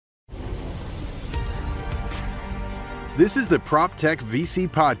This is the PropTech VC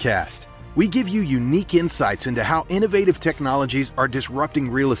Podcast. We give you unique insights into how innovative technologies are disrupting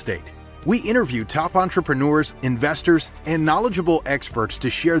real estate. We interview top entrepreneurs, investors, and knowledgeable experts to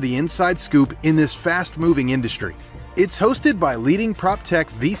share the inside scoop in this fast-moving industry. It's hosted by leading PropTech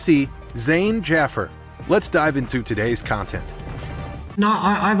VC, Zain Jaffer. Let's dive into today's content. No,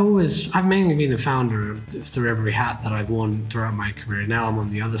 I've mainly been a founder through every hat that I've worn throughout my career. Now I'm on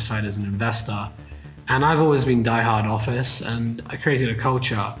the other side as an investor. And I've always been diehard office, and I created a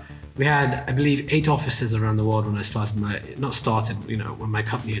culture. We had, I believe, 8 offices around the world when I started when my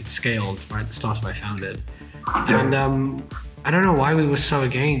company had scaled, right? The startup I founded. And I don't know why we were so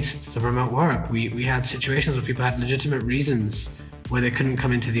against the remote work. We had situations where people had legitimate reasons where they couldn't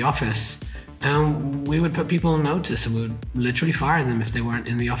come into the office. And we would put people on notice and we would literally fire them if they weren't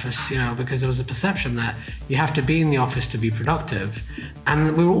in the office, because there was a perception that you have to be in the office to be productive.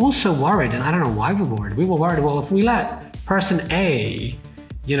 And we were also worried, and I don't know why we were worried. We were worried, well, if we let person A,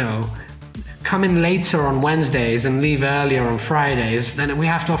 come in later on Wednesdays and leave earlier on Fridays, then we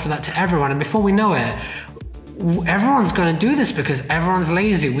have to offer that to everyone. And before we know it, everyone's going to do this because everyone's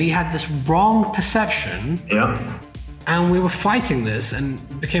lazy. We had this wrong perception. Yeah. And we were fighting this and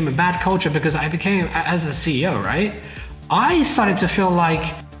it became a bad culture because I became, as a CEO, right? I started to feel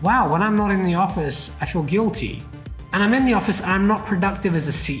like, wow, when I'm not in the office, I feel guilty. And I'm in the office and I'm not productive as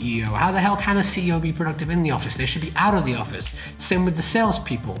a CEO. How the hell can a CEO be productive in the office? They should be out of the office. Same with the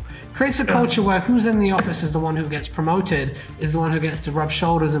salespeople. Creates a culture where who's in the office is the one who gets promoted, is the one who gets to rub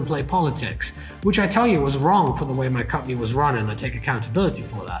shoulders and play politics, which I tell you was wrong for the way my company was run, and I take accountability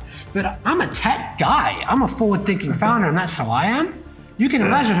for that. But I'm a tech guy. I'm a forward-thinking founder, and that's how I am. You can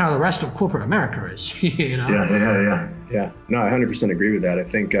imagine how the rest of corporate America is, Yeah. No, I 100% agree with that. I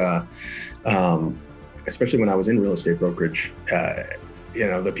think, especially when I was in real estate brokerage,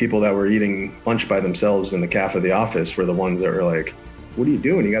 the people that were eating lunch by themselves in the cafe of the office were the ones that were like, what are you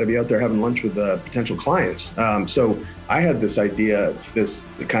doing? You got to be out there having lunch with potential clients. So I had this idea, this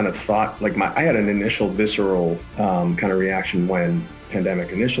kind of thought, I had an initial visceral kind of reaction when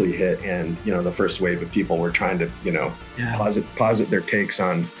pandemic initially hit, and the first wave of people were trying to posit their takes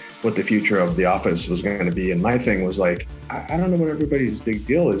on what the future of the office was going to be. And my thing was like, I don't know what everybody's big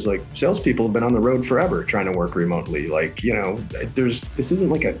deal is. Like, salespeople have been on the road forever trying to work remotely. This isn't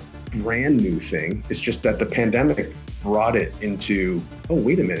like a brand new thing. It's just that the pandemic brought it into, oh,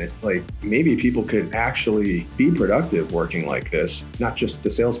 wait a minute, like maybe people could actually be productive working like this, not just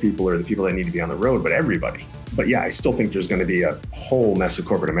the salespeople or the people that need to be on the road, but everybody. But yeah, I still think there's going to be a whole mess of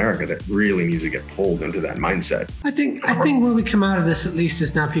corporate America that really needs to get pulled into that mindset. I think where we come out of this, at least,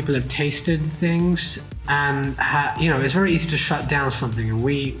 is now people have tasted things, and it's very easy to shut down something. And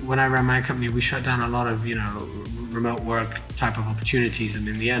when I ran my company, we shut down a lot of remote work type of opportunities. And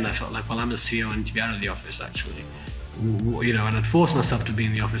in the end, I felt like, well, I'm a CEO, I need to be out of the office actually. And I'd force myself to be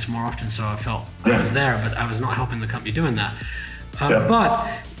in the office more often, so I felt I was there, but I was not helping the company doing that. But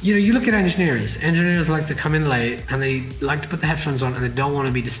you look at engineers. Engineers like to come in late, and they like to put the headphones on, and they don't want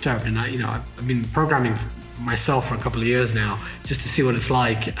to be disturbed. And I've been programming myself for a couple of years now just to see what it's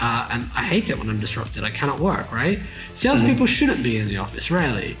like, and I hate it when I'm disrupted. I cannot work, right? Salespeople shouldn't be in the office,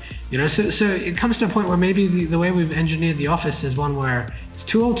 rarely. So it comes to a point where maybe the way we've engineered the office is one where it's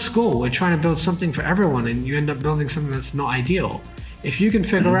too old school. We're trying to build something for everyone, and you end up building something that's not ideal. If you can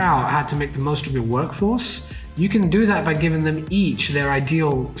figure out how to make the most of your workforce, you can do that by giving them each their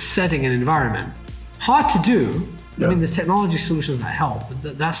ideal setting and environment. Hard to do. I mean, there's technology solutions that help,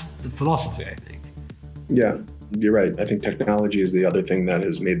 but that's the philosophy, I think. Yeah, you're right. I think technology is the other thing that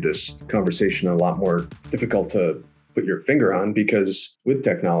has made this conversation a lot more difficult to put your finger on, because with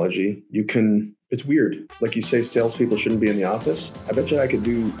technology, it's weird. Like you say, salespeople shouldn't be in the office. I bet you I could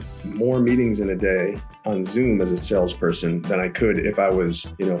do more meetings in a day on Zoom as a salesperson than I could if I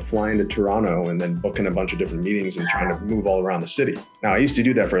was, flying to Toronto and then booking a bunch of different meetings and trying to move all around the city. Now, I used to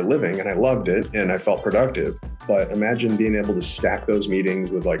do that for a living and I loved it and I felt productive. But imagine being able to stack those meetings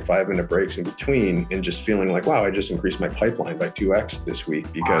with like 5-minute breaks in between and just feeling like, wow, I just increased my pipeline by 2x this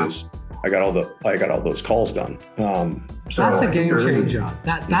week because I got all those calls done. That's a game changer.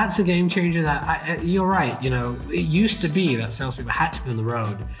 That's a game changer. You're right. It used to be that salespeople had to be on the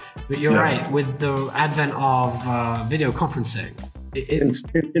road, but you're right. With the advent of video conferencing, in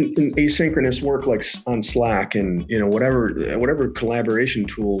asynchronous work like on Slack and whatever collaboration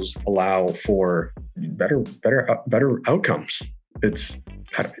tools allow for better outcomes. It's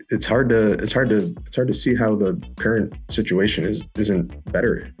hard to see how the current situation isn't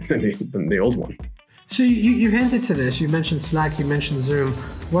better than the old one. So you hinted to this. You mentioned Slack, you mentioned Zoom.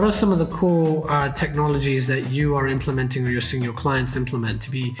 What are some of the core technologies that you are implementing or you're seeing your clients implement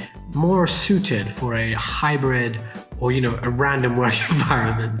to be more suited for a hybrid or a random work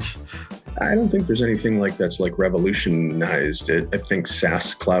environment? I don't think there's anything like that's like revolutionized it. I think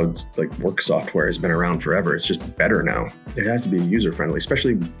SaaS cloud like work software has been around forever. It's just better now. It has to be user friendly,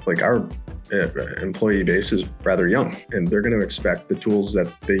 especially like our employee base is rather young, and they're going to expect the tools that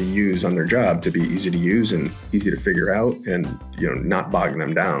they use on their job to be easy to use and easy to figure out, and not bog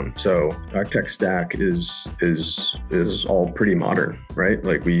them down. So our tech stack is all pretty modern, right?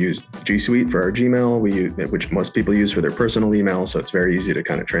 Like we use G Suite for our Gmail, which most people use for their personal email, so it's very easy to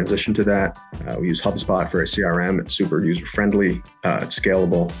kind of transition to that. We use HubSpot for a CRM. It's super user friendly. It's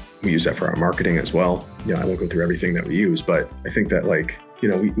scalable. We use that for our marketing as well. I won't go through everything that we use, but I think that we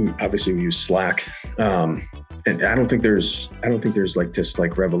obviously use Slack, and I don't think there's like just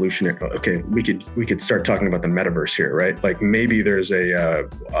like revolutionary. Okay, we could start talking about the metaverse here, right? Like maybe there's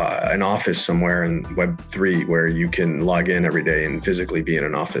an office somewhere in Web3 where you can log in every day and physically be in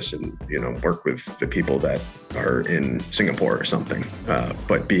an office and work with the people that are in Singapore or something,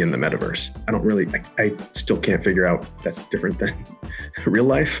 but be in the metaverse. I still can't figure out that's different than real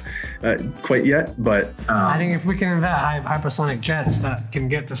life quite yet, but I think if we can invent hypersonic jets that can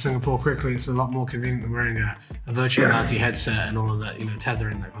get to Singapore quickly, it's a lot more convenient than wearing a virtual reality headset and all of that,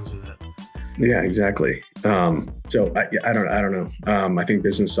 tethering that comes with it. Yeah, exactly. So I don't know. I think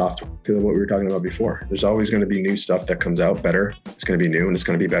business software, to what we were talking about before, there's always going to be new stuff that comes out better. It's going to be new and it's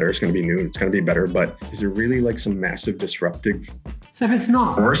going to be better. It's going to be new and it's going to be better. But is there really like some massive disruptive So if it's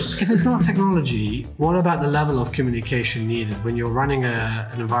not force? If it's not technology, what about the level of communication needed when you're running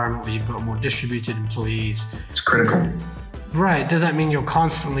an environment where you've got more distributed employees? It's critical. Right. Does that mean you're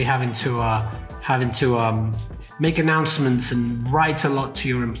constantly having to make announcements and write a lot to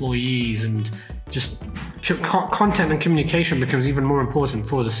your employees, and just content and communication becomes even more important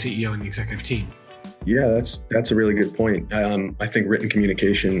for the CEO and the executive team? Yeah, that's a really good point. I think written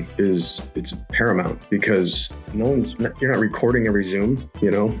communication it's paramount, because you're not recording every Zoom.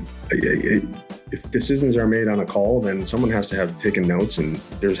 If decisions are made on a call, then someone has to have taken notes, and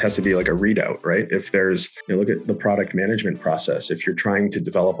there has to be like a readout, right? If there's, look at the product management process. If you're trying to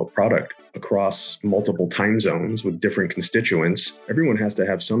develop a product across multiple time zones with different constituents, everyone has to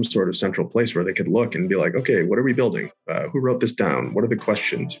have some sort of central place where they could look and be like, okay, what are we building? Who wrote this down? What are the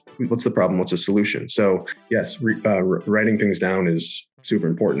questions? What's the problem? What's the solution? So yes, writing things down is super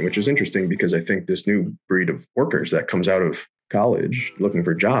important, which is interesting because I think this new breed of workers that comes out of college looking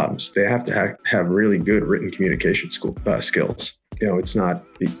for jobs, they have to have really good written communication skills. It's not,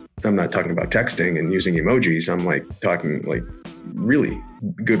 I'm not talking about texting and using emojis. I'm like talking like really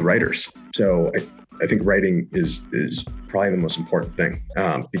good writers. So I think writing is probably the most important thing,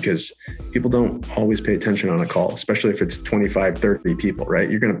 because people don't always pay attention on a call, especially if it's 25, 30 people, right?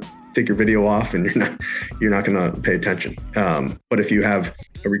 You're going to take your video off and you're not going to pay attention. But if you have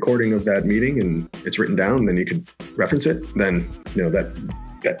a recording of that meeting and it's written down, then you could reference it, then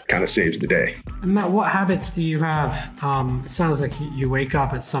that kind of saves the day. And Matt, what habits do you have? It sounds like you wake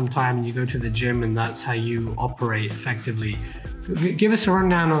up at some time and you go to the gym, and that's how you operate effectively. Give us a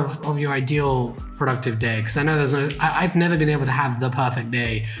rundown of your ideal productive day, because I know I've never been able to have the perfect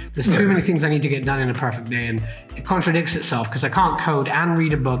day. There's too many things I need to get done in a perfect day, and it contradicts itself because I can't code and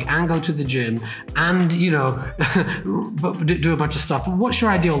read a book and go to the gym and do a bunch of stuff. What's your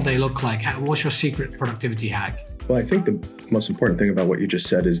ideal day look like? What's your secret productivity hack? Well, I think the most important thing about what you just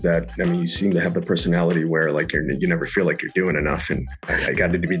said is that, you seem to have the personality where like you never feel like you're doing enough, and I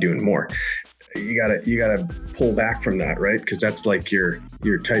got to be doing more. You gotta pull back from that, right? Because that's like your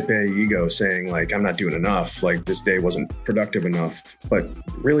type A ego saying like, I'm not doing enough. Like this day wasn't productive enough, but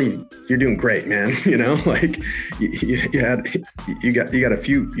really you're doing great, man. Like you've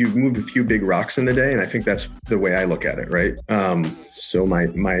moved a few big rocks in the day. And I think that's the way I look at it. Right. So my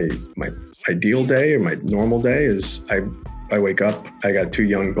ideal day or my normal day is I wake up, I got 2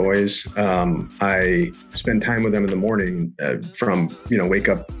 young boys. I spend time with them in the morning from, wake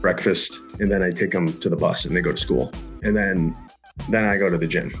up, breakfast, and then I take them to the bus and they go to school. And then I go to the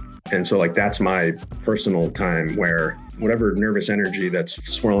gym. And so like, that's my personal time where whatever nervous energy that's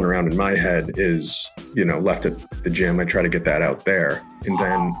swirling around in my head is, left at the gym. I try to get that out there. And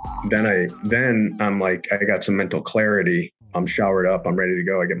then I'm like, I got some mental clarity. I'm showered up, I'm ready to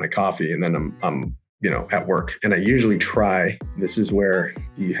go. I get my coffee, and then I'm at work. And I usually this is where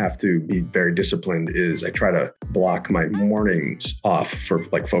you have to be very disciplined, is I try to block my mornings off for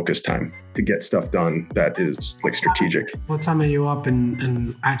like focus time to get stuff done that is like strategic. What time are you up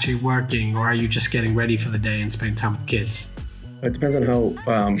and actually working, or are you just getting ready for the day and spending time with kids? It depends on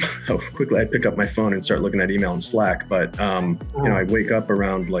how quickly I pick up my phone and start looking at email and Slack. But I wake up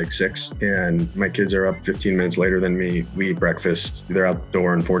around like 6, and my kids are up 15 minutes later than me. We eat breakfast. They're out the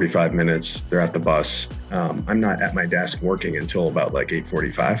door in 45 minutes. They're at the bus. I'm not at my desk working until about like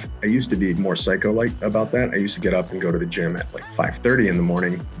 8:45. I used to be more psycho-like about that. I used to get up and go to the gym at like 5:30 in the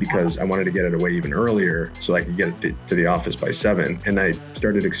morning because I wanted to get it away even earlier so I could get it to the office by 7. And I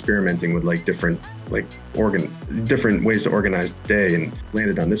started experimenting with like different ways to organize the day and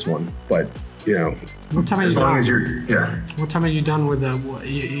landed on this one. But what time as long as what time are you done with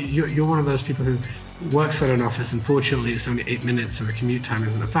you're one of those people who works at an office. Unfortunately, it's only 8 minutes, so the commute time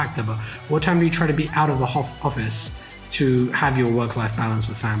isn't a factor. But what time do you try to be out of the office to have your work-life balance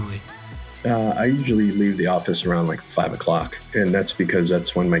with family? I usually leave the office around like 5 o'clock, and that's because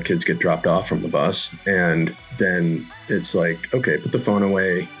that's when my kids get dropped off from the bus. And then it's like, okay, put the phone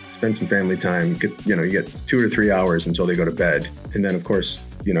away, spend some family time. You get 2 or 3 hours until they go to bed, and then of course,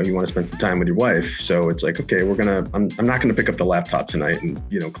 you want to spend some time with your wife. So it's like, okay, I'm not gonna pick up the laptop tonight and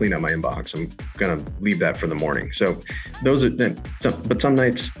clean out my inbox. I'm gonna leave that for the morning. So those are, but some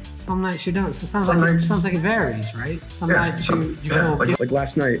nights. Some nights you don't. So it sounds like it varies, right? Some nights you feel like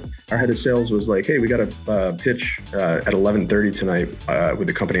last night, our head of sales was like, "Hey, we got a pitch at 11:30 tonight with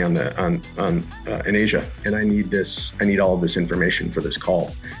the company in Asia, and I need all of this information for this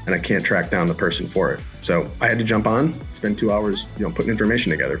call, and I can't track down the person for it." So I had to jump on, spend 2 hours, putting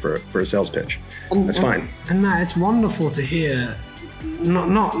information together for a sales pitch. That's fine. And Matt, it's wonderful to hear.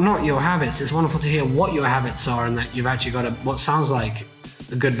 Not your habits. It's wonderful to hear what your habits are, and that you've actually got what sounds like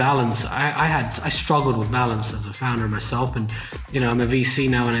a good balance. I struggled with balance as a founder myself, and I'm a VC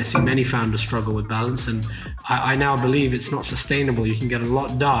now, and I see many founders struggle with balance, and I now believe it's not sustainable. You can get a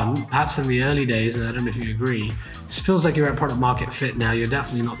lot done, perhaps in the early days, and I don't know if you agree. It feels like you're at product market fit now. You're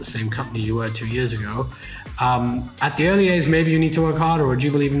definitely not the same company you were 2 years ago. At the early days, maybe you need to work harder, or do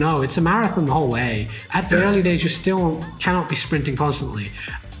you believe, no, it's a marathon the whole way? At the early days, you still cannot be sprinting constantly.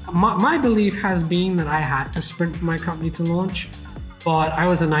 My belief has been that I had to sprint for my company to launch, but I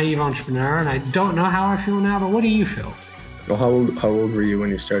was a naive entrepreneur, and I don't know how I feel now, but what do you feel? Well, how old were you when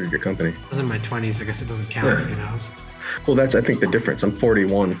you started your company? I was in my 20s. I guess it doesn't count, Well, that's, I think, the difference. I'm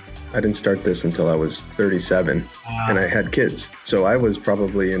 41. I didn't start this until I was 37, and I had kids. So I was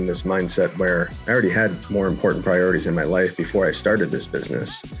probably in this mindset where I already had more important priorities in my life before I started this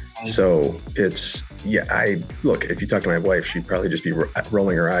business. So it's, look, if you talk to my wife, she'd probably just be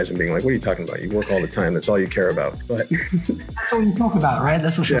rolling her eyes and being like, "What are you talking about? You work all the time. That's all you care about." But that's all you talk about, right?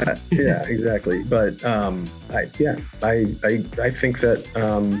 That's what she's saying. Yeah, exactly. But I think that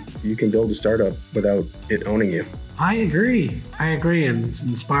you can build a startup without it owning you. I agree. And it's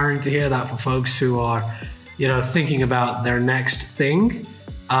inspiring to hear that for folks who are, thinking about their next thing.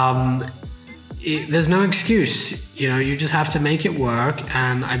 There's no excuse. You just have to make it work.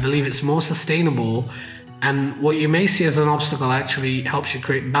 And I believe it's more sustainable. And what you may see as an obstacle actually helps you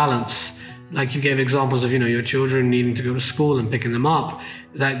create balance. Like you gave examples of, your children needing to go to school and picking them up.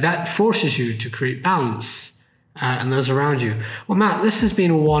 That forces you to create balance. And those around you. Well, Matt, this has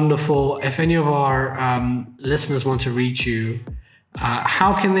been wonderful. If any of our listeners want to reach you,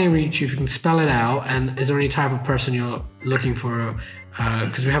 how can they reach you? If you can spell it out. And is there any type of person you're looking for?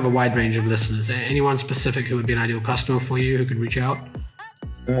 Because we have a wide range of listeners. Anyone specific who would be an ideal customer for you who could reach out?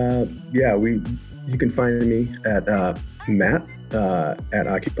 You can find me at Matt at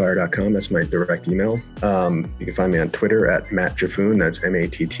occupier.com. That's my direct email. You can find me on Twitter at Matt Giffune. That's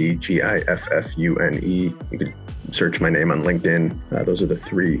MattGiffune. You can search my name on LinkedIn. Those are the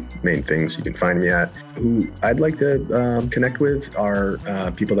 3 main things you can find me at. Who I'd like to connect with are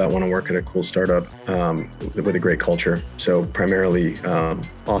people that want to work at a cool startup with a great culture. So primarily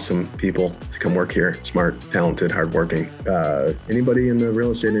awesome people to come work here, smart, talented, hardworking. Anybody in the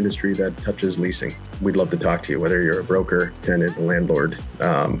real estate industry that touches leasing, we'd love to talk to you, whether you're a broker, tenant, a landlord.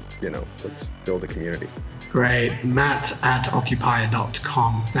 Let's build a community. Great. Matt at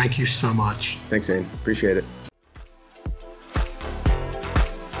occupier.com. Thank you so much. Thanks, Zane. Appreciate it.